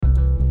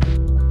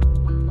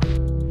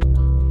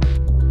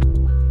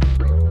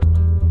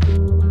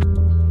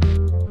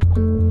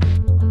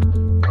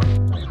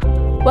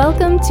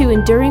Welcome to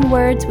Enduring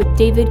Words with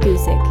David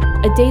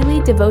Guzik, a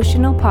daily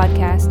devotional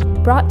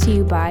podcast brought to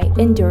you by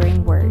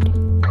Enduring Word.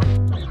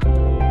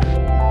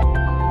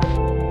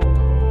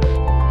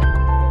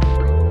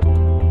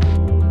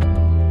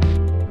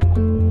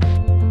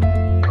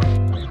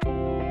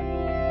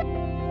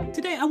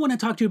 Today I want to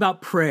talk to you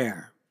about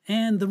prayer,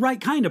 and the right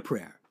kind of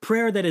prayer.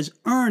 Prayer that is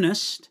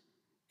earnest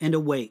and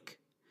awake.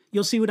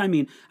 You'll see what I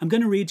mean. I'm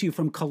going to read to you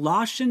from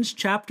Colossians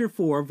chapter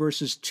 4,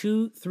 verses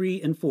 2, 3,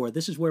 and 4.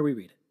 This is where we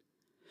read it.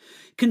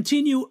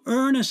 Continue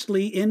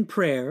earnestly in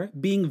prayer,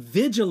 being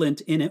vigilant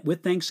in it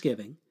with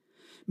thanksgiving.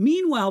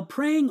 Meanwhile,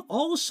 praying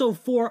also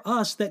for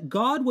us that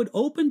God would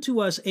open to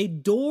us a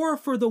door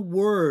for the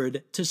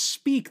word to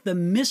speak the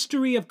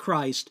mystery of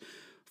Christ,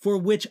 for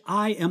which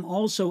I am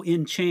also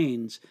in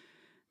chains,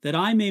 that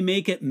I may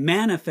make it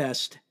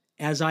manifest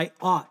as I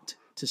ought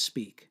to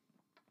speak.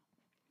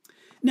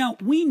 Now,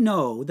 we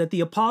know that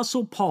the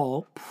Apostle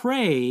Paul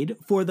prayed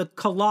for the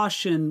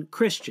Colossian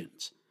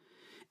Christians.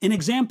 An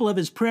example of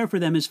his prayer for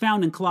them is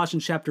found in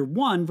Colossians chapter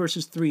 1,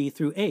 verses 3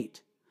 through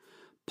 8.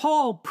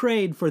 Paul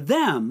prayed for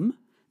them.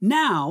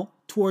 Now,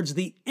 towards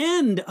the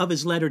end of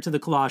his letter to the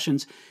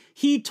Colossians,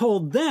 he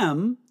told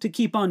them to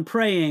keep on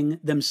praying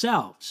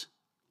themselves.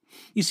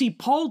 You see,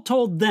 Paul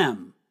told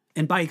them,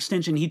 and by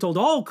extension, he told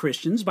all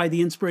Christians by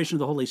the inspiration of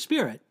the Holy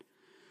Spirit,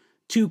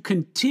 to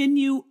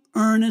continue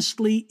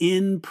earnestly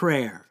in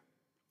prayer.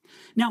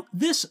 Now,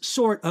 this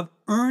sort of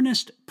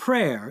earnest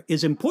prayer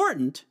is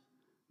important,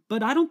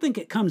 but I don't think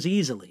it comes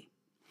easily.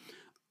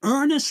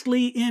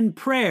 Earnestly in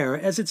prayer,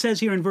 as it says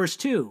here in verse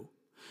 2,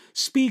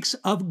 speaks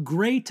of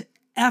great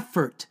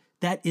effort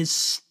that is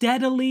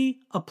steadily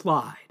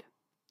applied.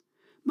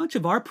 Much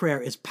of our prayer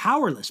is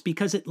powerless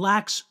because it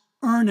lacks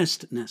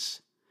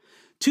earnestness.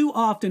 Too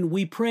often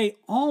we pray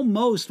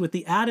almost with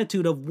the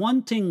attitude of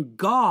wanting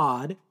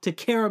God to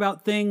care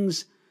about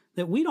things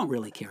that we don't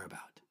really care about.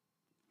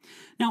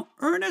 Now,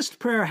 earnest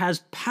prayer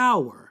has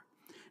power,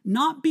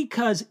 not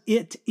because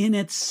it in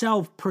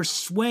itself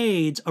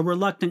persuades a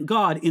reluctant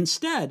God.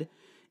 Instead,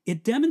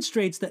 it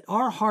demonstrates that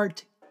our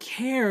heart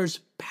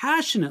cares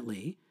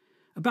passionately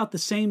about the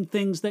same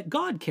things that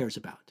God cares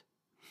about.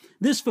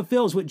 This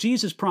fulfills what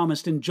Jesus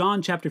promised in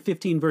John chapter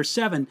 15, verse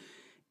 7.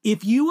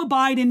 If you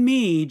abide in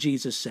me,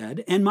 Jesus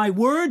said, and my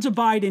words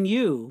abide in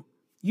you,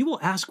 you will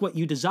ask what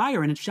you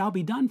desire, and it shall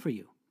be done for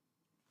you.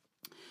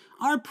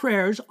 Our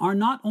prayers are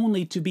not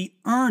only to be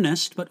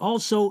earnest, but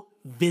also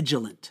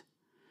vigilant.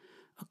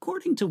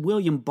 According to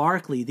William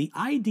Barclay, the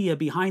idea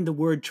behind the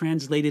word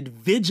translated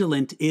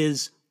vigilant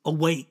is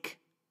awake.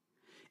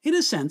 In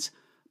a sense,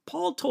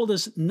 Paul told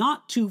us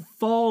not to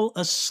fall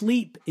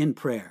asleep in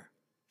prayer.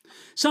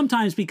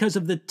 Sometimes because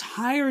of the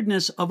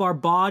tiredness of our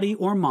body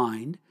or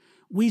mind,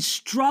 we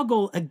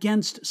struggle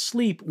against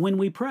sleep when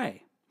we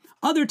pray.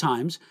 Other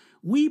times,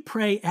 we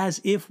pray as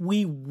if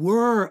we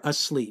were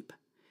asleep,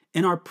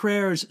 and our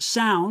prayers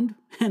sound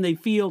and they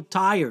feel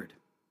tired.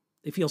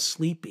 They feel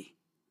sleepy.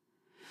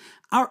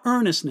 Our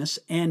earnestness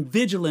and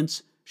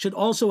vigilance should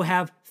also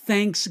have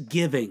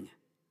thanksgiving.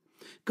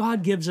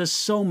 God gives us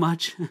so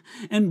much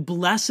and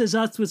blesses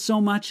us with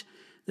so much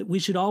that we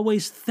should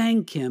always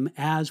thank Him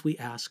as we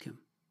ask Him.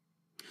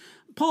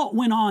 Paul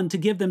went on to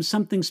give them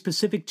something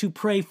specific to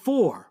pray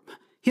for,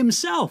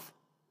 himself.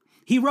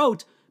 He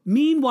wrote,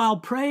 meanwhile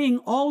praying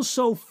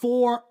also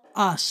for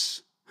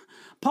us.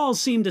 Paul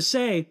seemed to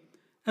say,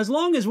 as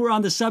long as we're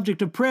on the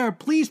subject of prayer,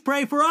 please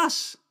pray for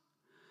us.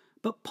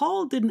 But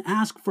Paul didn't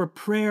ask for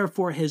prayer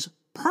for his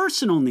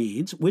personal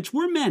needs, which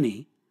were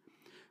many,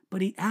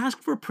 but he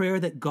asked for prayer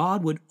that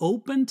God would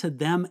open to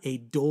them a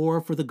door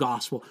for the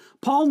gospel.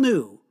 Paul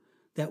knew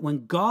that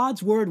when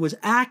God's word was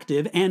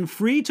active and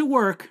free to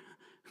work,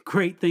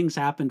 great things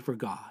happened for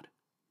God.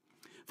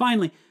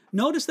 Finally,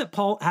 notice that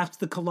Paul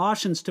asked the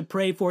Colossians to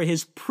pray for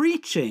his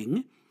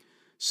preaching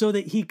so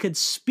that he could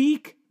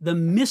speak the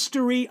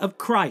mystery of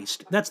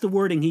Christ. That's the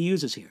wording he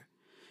uses here.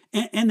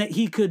 And that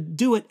he could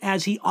do it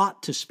as he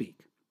ought to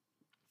speak.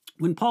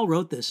 When Paul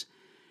wrote this,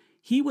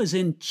 he was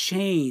in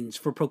chains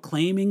for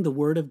proclaiming the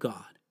word of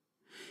God.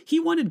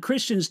 He wanted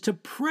Christians to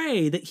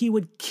pray that he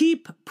would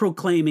keep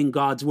proclaiming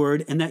God's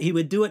word and that he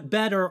would do it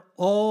better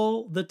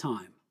all the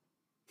time.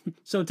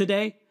 So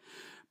today,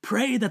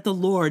 pray that the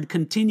Lord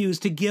continues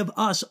to give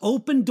us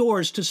open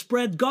doors to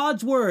spread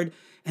God's word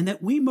and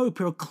that we may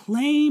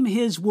proclaim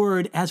his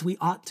word as we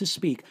ought to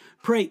speak.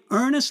 Pray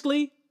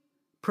earnestly,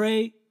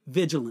 pray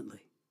vigilantly.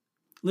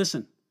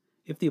 Listen,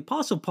 if the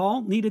Apostle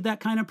Paul needed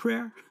that kind of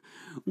prayer,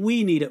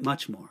 we need it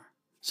much more.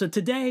 So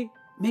today,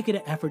 make it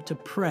an effort to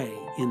pray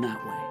in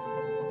that way.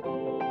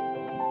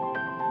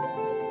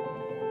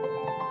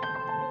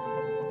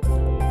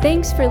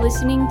 Thanks for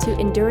listening to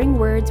Enduring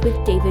Words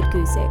with David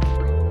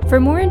Guzik. For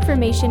more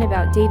information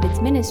about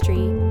David's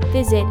ministry,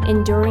 visit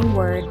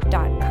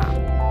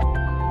enduringword.com.